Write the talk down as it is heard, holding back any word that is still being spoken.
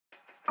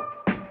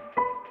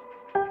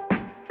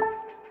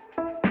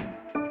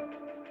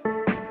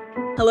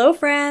Hello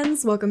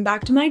friends, welcome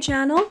back to my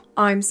channel.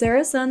 I'm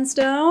Sarah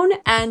Sunstone,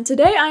 and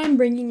today I am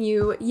bringing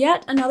you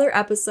yet another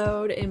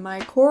episode in my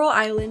Coral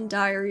Island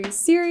Diaries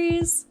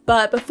series.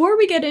 But before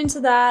we get into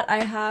that,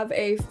 I have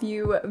a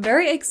few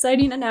very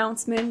exciting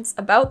announcements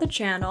about the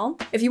channel.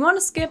 If you want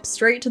to skip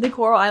straight to the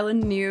Coral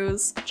Island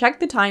news, check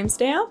the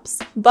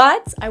timestamps,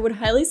 but I would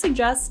highly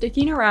suggest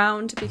sticking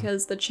around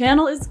because the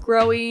channel is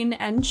growing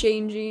and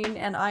changing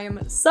and I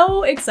am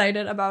so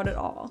excited about it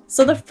all.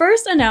 So the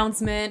first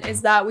announcement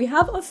is that we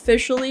have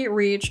officially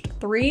reached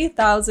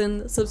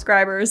 3,000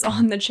 subscribers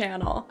on the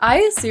channel.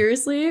 I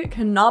seriously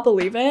cannot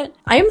believe it.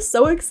 I am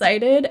so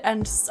excited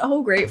and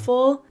so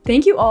grateful.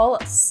 Thank you all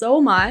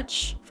so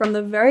much from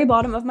the very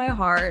bottom of my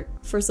heart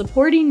for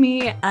supporting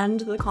me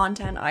and the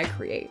content I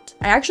create.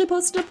 I actually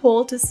posted a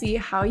poll to see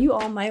how you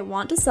all might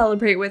want to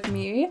celebrate with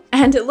me,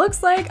 and it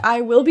looks like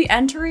I will be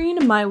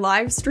entering my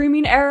live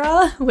streaming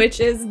era, which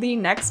is the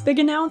next big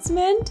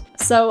announcement.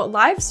 So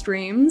live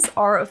streams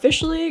are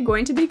officially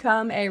going to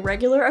become a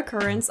regular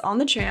occurrence on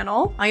the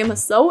channel. I am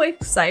so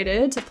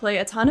excited to play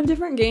a ton of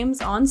different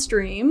games on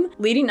stream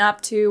leading up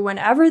to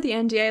whenever the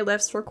NDA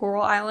lifts for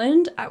Coral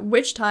Island, at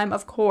which time,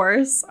 of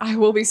course, I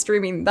will be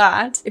streaming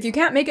that. If you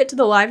can't make it to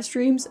the live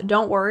streams,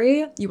 don't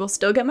worry, you will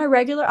still get my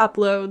regular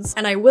uploads,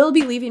 and I will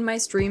be leaving my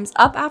streams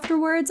up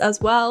afterwards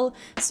as well,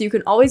 so you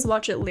can always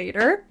watch it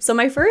later. So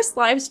my first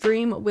live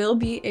stream will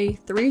be a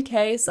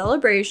 3K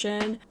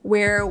celebration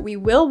where we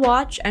will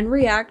watch and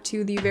react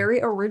to the very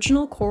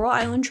original Coral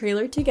Island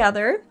trailer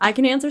together. I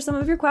can answer some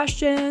of your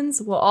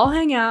questions, we'll all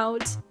hang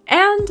out,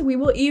 and we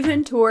will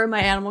even tour my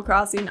Animal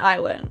Crossing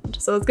island.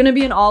 So it's gonna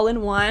be an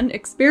all-in-one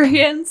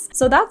experience.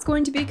 So that's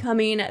going to be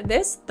coming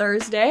this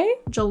Thursday,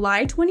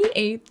 July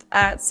 28th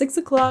at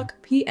 6:00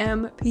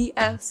 p.m.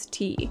 PST.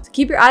 So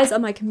keep your eyes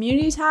on my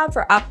community tab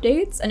for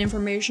updates and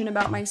information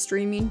about my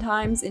streaming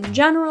times in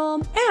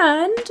general.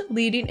 And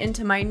leading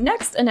into my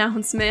next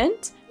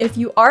announcement, if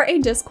you are a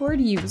Discord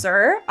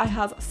user, I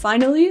have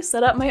finally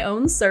set up my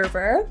own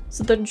server.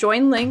 So the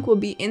join link will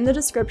be in the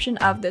description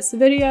of this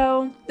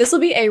video. This will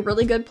be a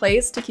really good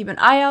place to keep an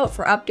eye out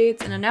for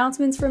updates and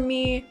announcements from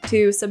me,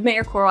 to submit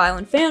your Coral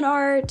Island fan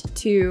art,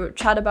 to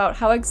chat about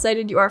how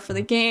excited you are for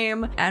the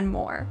game, and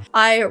more.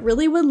 I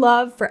really would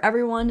love for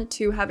everyone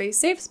to have a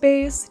safe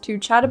space to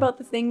chat about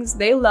the things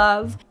they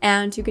love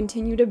and to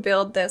continue to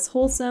build this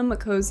wholesome,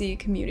 cozy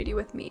community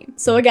with me.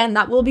 So again,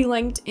 that will be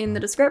linked in the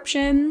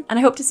description, and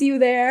I hope to see you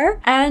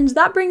there. And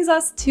that brings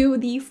us to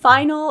the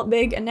final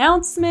big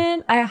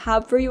announcement I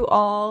have for you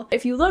all.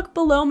 If you look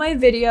below my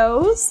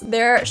videos,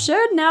 there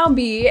should now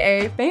be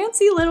a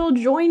fancy little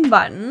join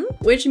button,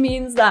 which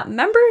means that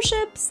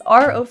memberships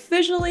are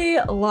officially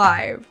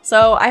live.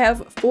 So I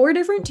have 4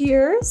 different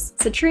tiers: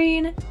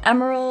 Citrine,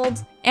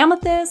 Emerald,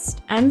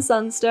 Amethyst, and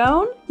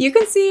Sunstone. You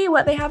can see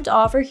what they have to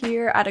offer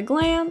here at a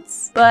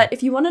glance, but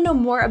if you want to know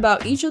more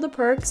about each of the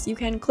perks, you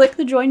can click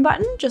the join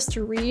button just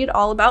to read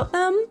all about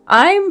them.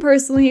 I'm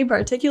personally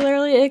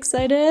particularly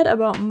excited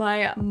about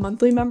my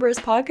monthly members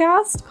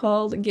podcast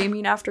called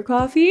Gaming After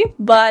Coffee,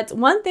 but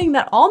one thing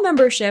that all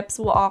memberships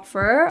will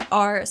offer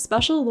are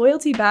special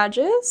loyalty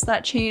badges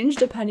that change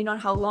depending on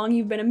how long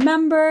you've been a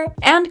member,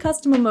 and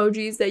custom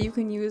emojis that you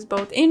can use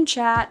both in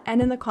chat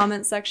and in the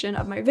comment section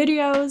of my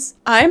videos.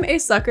 I'm a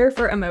sucker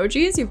for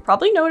emojis. You've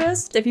probably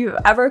noticed if you've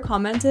ever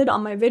commented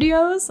on my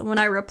videos, when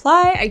I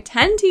reply, I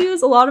tend to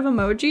use a lot of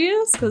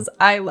emojis because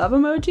I love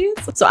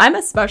emojis. So I'm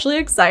especially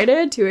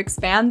excited to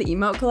expand the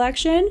emote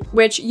collection,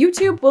 which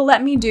YouTube will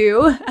let me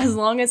do as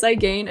long as I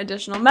gain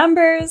additional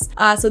members.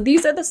 So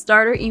these are the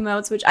starter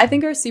emotes, which I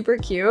think are super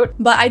cute,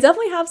 but I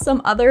definitely have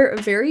some other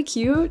very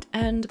cute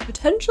and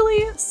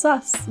potentially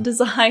sus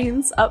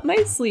designs up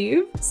my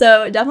sleeve.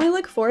 So definitely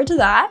look forward to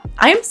that.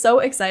 I am so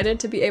excited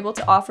to be able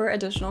to offer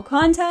additional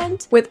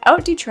content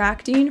without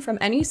detracting from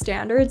any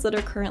standards that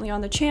are currently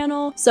on the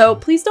channel. So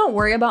please don't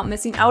worry about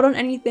missing out on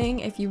anything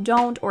if you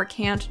don't or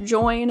can't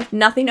join.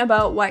 Nothing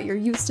about what you're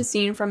used to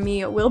seeing from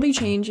me will be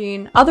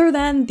changing, other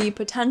than the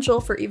potential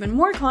for even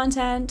more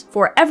content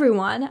for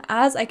everyone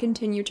as I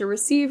continue to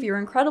receive your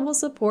incredible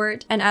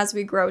support and as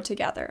we grow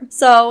together.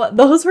 So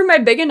those were my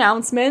big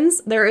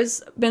announcements. There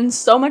has been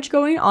so much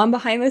going on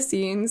behind the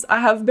scenes. I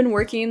have been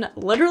working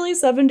literally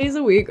 7 days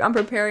a week on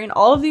preparing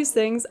all of these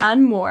things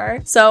and more.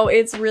 So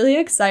it's really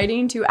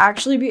exciting to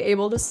actually be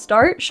able to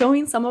start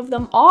showing some of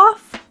them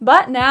off.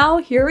 But now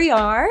here we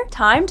are,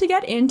 time to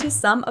get into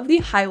some of the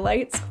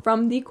highlights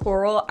from the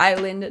Coral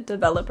Island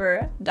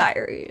Developer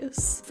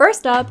Diaries.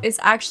 First up is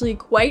actually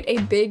quite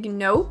a big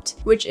note,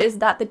 which is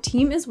that the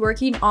team is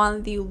working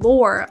on the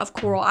lore of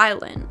Coral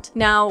Island.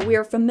 Now, we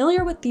are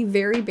familiar with the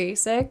very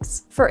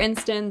basics, for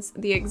instance,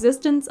 the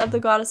existence of the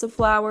Goddess of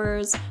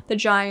Flowers, the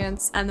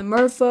giants, and the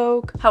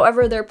merfolk.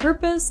 However, their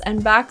purpose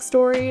and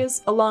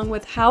backstories, along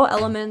with how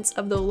elements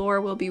of the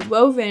lore will be be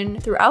woven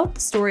throughout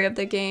the story of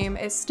the game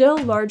is still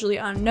largely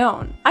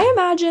unknown. I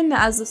imagine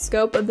that as the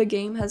scope of the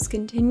game has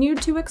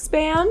continued to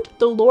expand,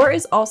 the lore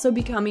is also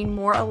becoming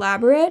more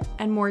elaborate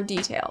and more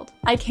detailed.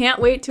 I can't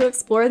wait to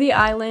explore the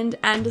island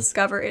and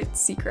discover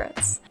its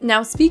secrets.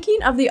 Now,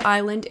 speaking of the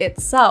island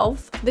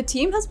itself, the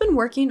team has been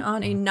working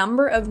on a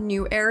number of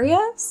new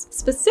areas.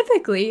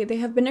 Specifically, they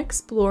have been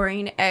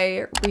exploring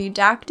a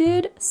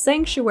redacted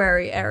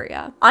sanctuary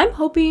area. I'm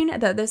hoping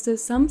that this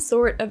is some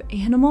sort of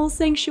animal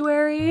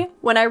sanctuary.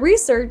 When I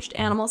researched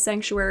animal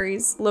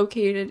sanctuaries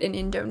located in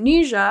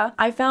Indonesia,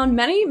 I found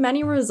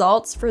many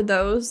results for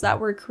those that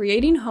were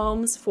creating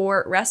homes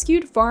for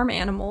rescued farm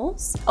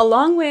animals,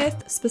 along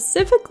with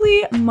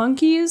specifically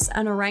monkeys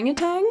and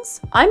orangutans.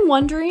 I'm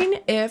wondering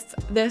if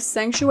this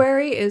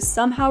sanctuary is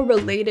somehow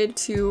related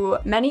to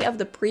many of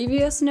the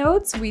previous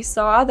notes we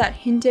saw that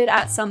hinted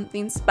at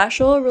something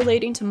special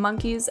relating to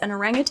monkeys and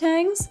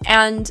orangutans,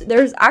 and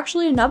there's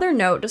actually another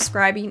note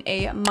describing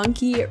a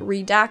monkey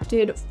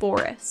redacted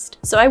forest.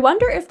 So I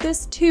wonder if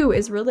this too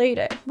is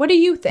related. What do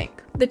you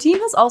think? The team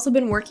has also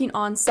been working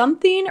on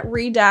something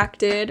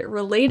redacted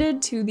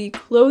related to the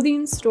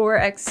clothing store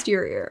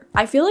exterior.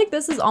 I feel like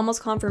this is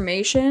almost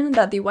confirmation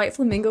that the White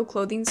Flamingo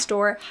clothing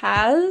store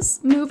has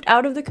moved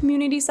out of the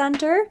community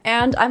center,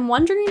 and I'm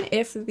wondering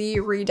if the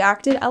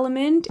redacted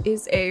element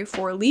is a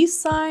for lease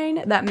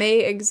sign that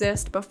may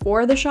exist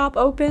before the shop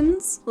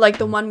opens, like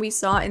the one we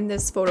saw in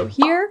this photo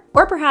here,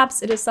 or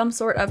perhaps it is some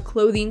sort of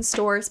clothing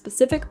store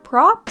specific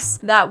props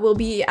that will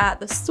be at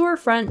the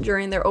storefront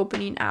during their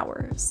opening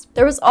hours.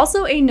 There was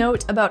also a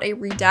note about a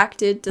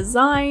redacted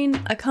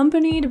design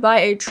accompanied by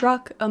a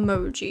truck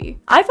emoji.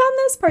 I found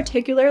this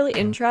particularly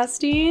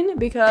interesting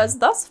because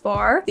thus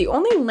far, the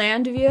only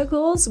land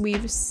vehicles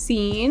we've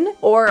seen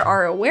or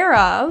are aware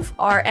of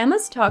are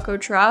Emma's taco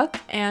truck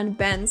and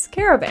Ben's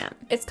caravan.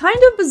 It's kind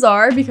of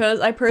bizarre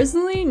because I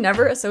personally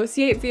never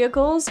associate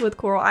vehicles with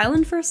Coral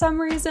Island for some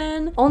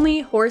reason.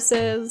 Only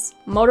horses,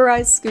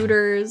 motorized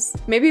scooters,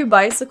 maybe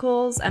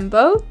bicycles and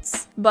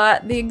boats,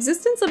 but the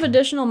existence of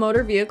additional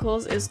motor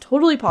vehicles is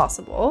totally possible.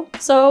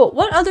 So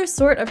what other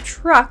sort of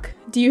truck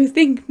do you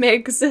think may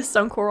exist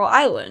on Coral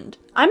Island?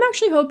 I'm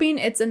actually hoping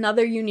it's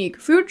another unique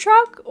food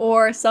truck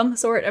or some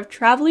sort of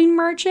traveling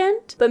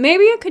merchant, but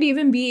maybe it could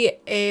even be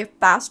a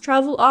fast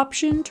travel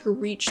option to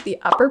reach the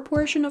upper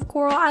portion of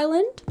Coral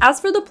Island. As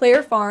for the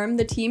player farm,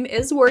 the team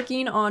is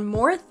working on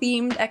more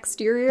themed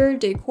exterior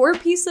decor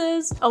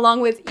pieces,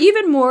 along with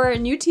even more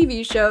new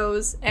TV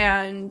shows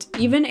and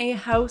even a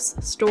house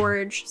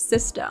storage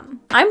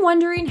system. I'm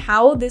wondering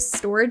how this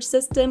storage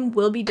system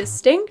will be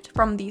distinct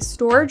from the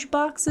storage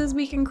boxes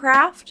we can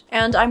craft,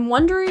 and I'm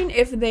wondering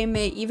if they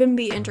may even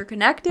be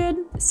interconnected.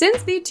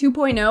 Since the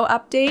 2.0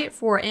 update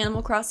for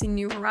Animal Crossing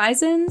New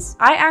Horizons,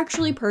 I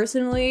actually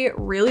personally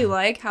really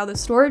like how the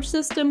storage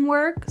system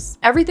works.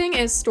 Everything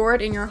is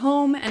stored in your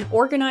home and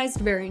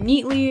organized very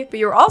neatly, but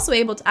you're also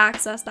able to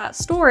access that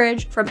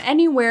storage from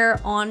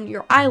anywhere on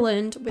your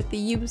island with the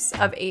use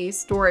of a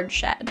storage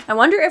shed. I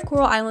wonder if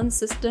Coral Island's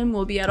system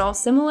will be at all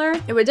similar.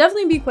 It would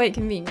definitely be quite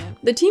convenient.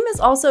 The team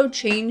is also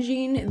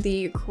changing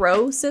the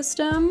crow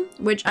system,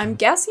 which I'm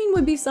guessing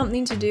would be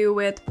something to do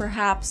with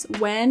perhaps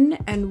when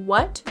and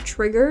what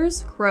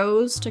triggers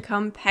crows to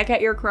come peck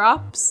at your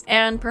crops,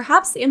 and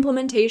perhaps the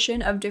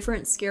implementation of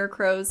different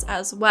scarecrows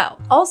as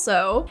well.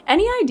 Also,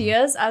 any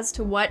ideas as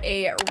to what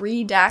a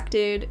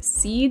redacted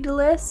seed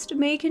list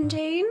may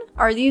contain?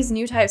 Are these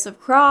new types of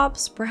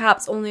crops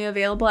perhaps only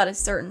available at a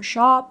certain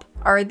shop?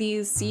 Are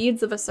these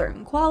seeds of a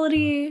certain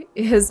quality?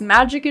 Is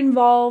magic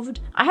involved?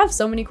 I have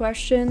so many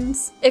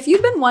questions. If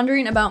you've been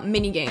wondering about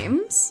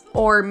minigames,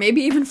 or maybe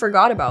even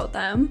forgot about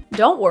them,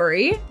 don't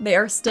worry, they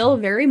are still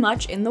very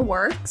much in the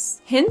works.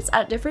 Hints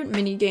at different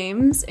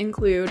minigames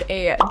include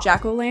a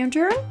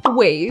jack-o'-lantern,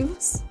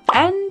 waves,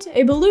 and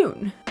a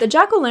balloon. The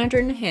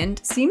jack-o'-lantern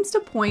hint seems to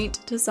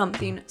point to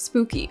something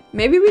spooky.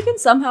 Maybe we can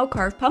somehow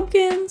carve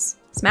pumpkins,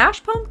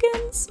 smash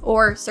pumpkins,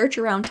 or search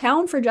around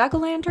town for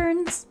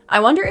jack-o'-lanterns. I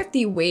wonder if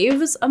the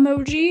waves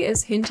emoji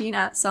is hinting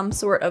at some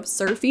sort of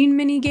surfing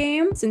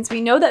minigame, since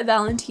we know that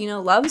Valentina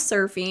loves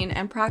surfing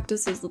and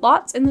practices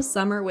lots in the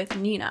summer with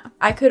Nina.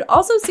 I could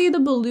also see the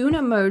balloon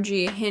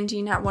emoji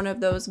hinting at one of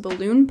those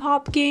balloon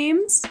pop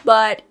games,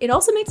 but it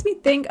also makes me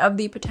think of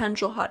the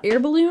potential hot air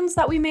balloons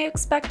that we may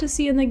expect to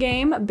see in the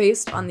game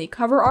based on the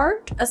cover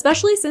art,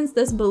 especially since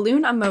this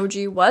balloon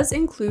emoji was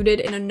included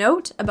in a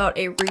note about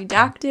a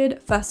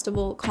redacted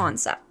festival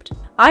concept.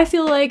 I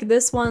feel like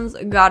this one's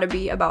gotta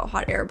be about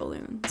hot air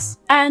balloons.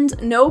 And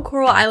no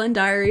Coral Island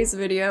Diaries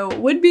video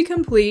would be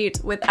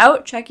complete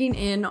without checking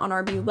in on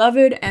our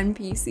beloved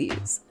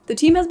NPCs. The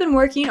team has been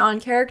working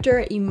on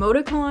character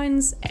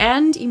emoticons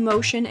and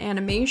emotion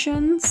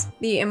animations.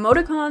 The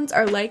emoticons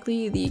are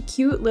likely the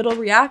cute little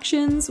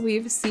reactions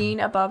we've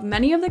seen above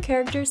many of the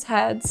characters'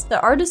 heads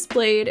that are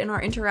displayed in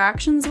our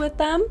interactions with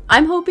them.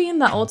 I'm hoping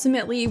that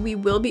ultimately we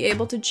will be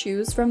able to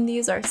choose from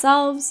these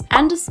ourselves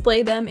and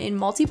display them in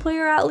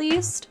multiplayer at at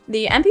least.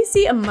 The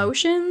NPC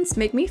emotions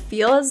make me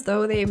feel as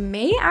though they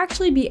may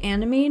actually be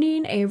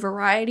animating a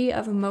variety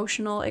of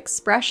emotional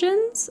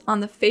expressions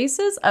on the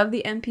faces of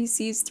the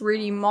NPC's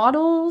 3D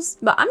models,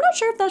 but I'm not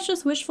sure if that's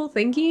just wishful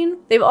thinking.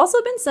 They've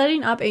also been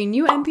setting up a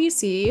new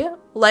NPC,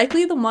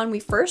 likely the one we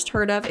first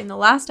heard of in the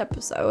last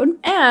episode,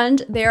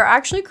 and they are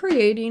actually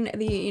creating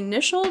the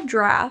initial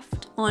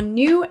draft on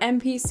new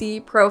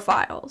NPC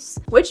profiles,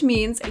 which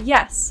means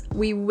yes,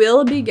 we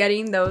will be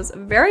getting those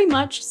very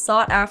much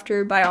sought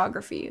after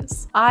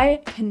biographies.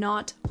 I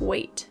cannot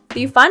wait.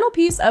 The final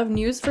piece of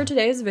news for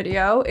today's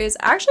video is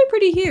actually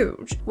pretty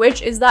huge,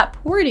 which is that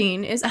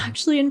porting is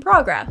actually in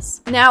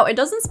progress. Now, it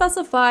doesn't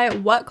specify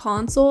what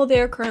console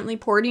they are currently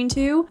porting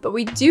to, but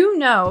we do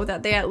know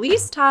that they at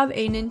least have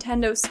a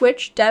Nintendo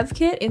Switch dev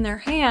kit in their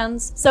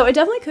hands, so it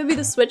definitely could be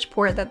the Switch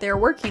port that they're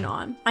working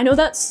on. I know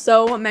that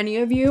so many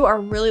of you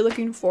are really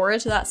looking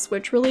forward to that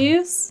Switch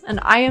release, and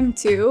I am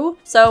too,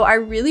 so I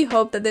really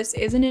hope that this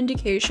is an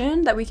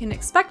indication that we can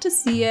expect to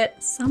see it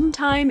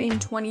sometime in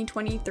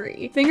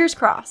 2023. Fingers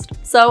crossed.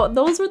 So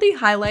those were the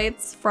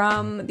highlights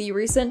from the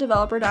recent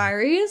developer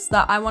diaries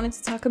that I wanted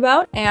to talk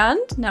about, and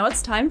now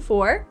it's time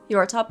for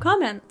your top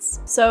comments.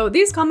 So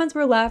these comments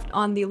were left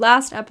on the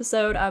last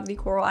episode of the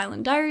Coral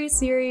Island Diaries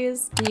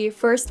series. The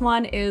first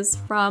one is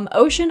from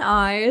Ocean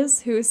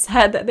Eyes, who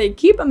said that they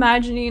keep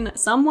imagining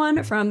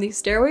someone from the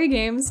Stairway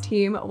Games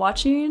team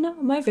watching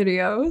my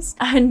videos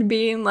and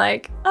being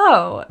like,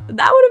 oh,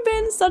 that would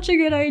have been such a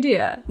good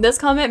idea. This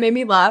comment made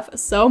me laugh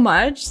so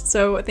much,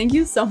 so thank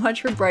you so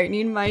much for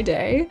brightening my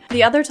day.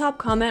 The other top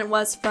comment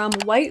was from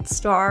White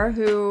Star,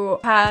 who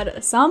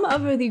had some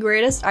of the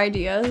greatest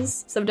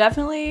ideas, so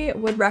definitely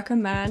would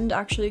recommend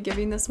actually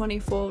giving this one a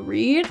full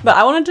read. But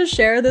I wanted to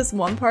share this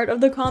one part of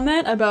the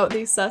comment about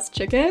the sus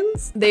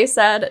chickens. They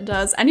said,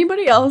 does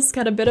anybody else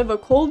get a bit of a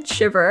cold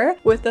shiver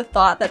with the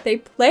thought that they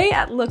play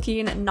at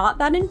looking not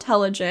that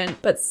intelligent,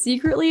 but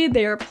secretly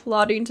they are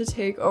plotting to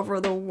take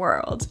over the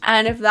world?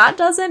 And if that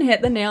doesn't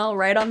hit the nail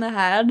right on the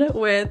head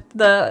with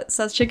the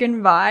sus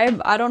chicken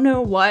vibe, I don't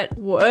know what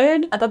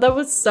would. I thought that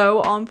was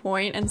so on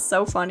point and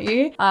so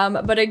funny.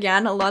 But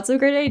again, lots of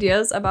great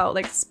ideas about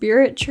like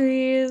spirit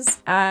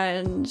trees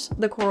and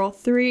the Coral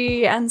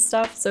 3 and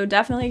stuff. So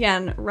definitely,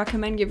 again,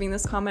 recommend giving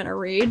this comment a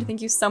read.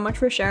 Thank you so much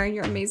for sharing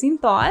your amazing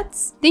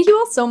thoughts. Thank you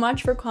all so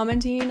much for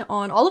commenting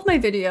on all of my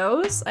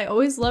videos. I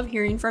always love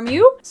hearing from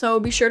you. So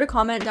be sure to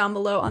comment down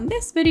below on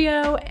this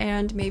video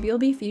and maybe you'll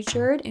be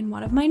featured in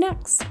one of my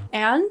next.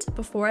 And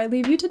before I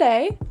leave you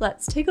today,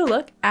 let's take a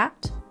look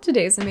at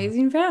today's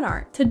amazing fan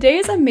art.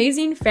 Today's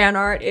amazing fan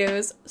art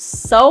is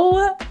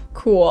so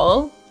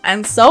cool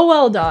and so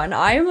well done.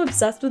 I am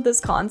obsessed with this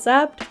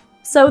concept.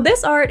 So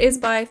this art is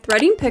by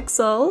Threading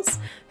Pixels,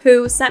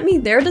 who sent me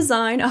their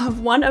design of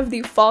one of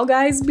the Fall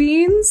Guys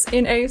beans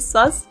in a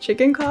sus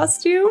chicken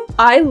costume.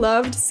 I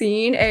loved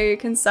seeing a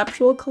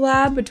conceptual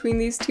collab between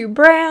these two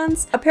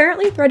brands.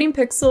 Apparently, Threading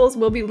Pixels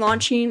will be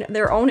launching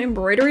their own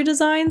embroidery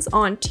designs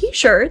on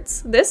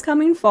t-shirts this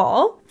coming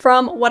fall.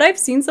 From what I've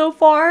seen so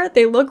far,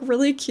 they look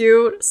really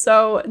cute,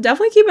 so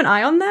definitely keep an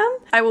eye on them.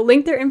 I will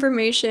link their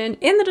information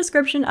in the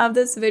description of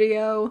this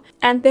video.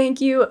 And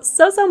thank you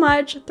so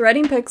much,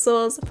 Threading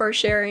Pixels, for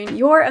sharing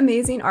your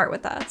amazing art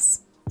with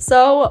us.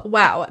 So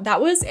wow,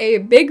 that was a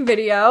big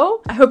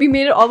video. I hope you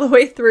made it all the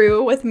way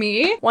through with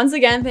me. Once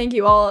again, thank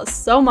you all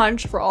so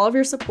much for all of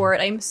your support.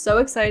 I'm so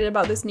excited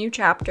about this new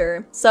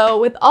chapter. So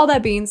with all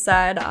that being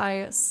said,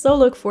 I so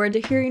look forward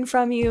to hearing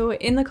from you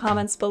in the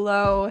comments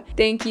below.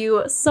 Thank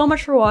you so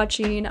much for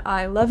watching.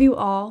 I love you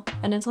all.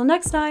 And until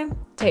next time,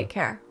 take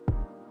care.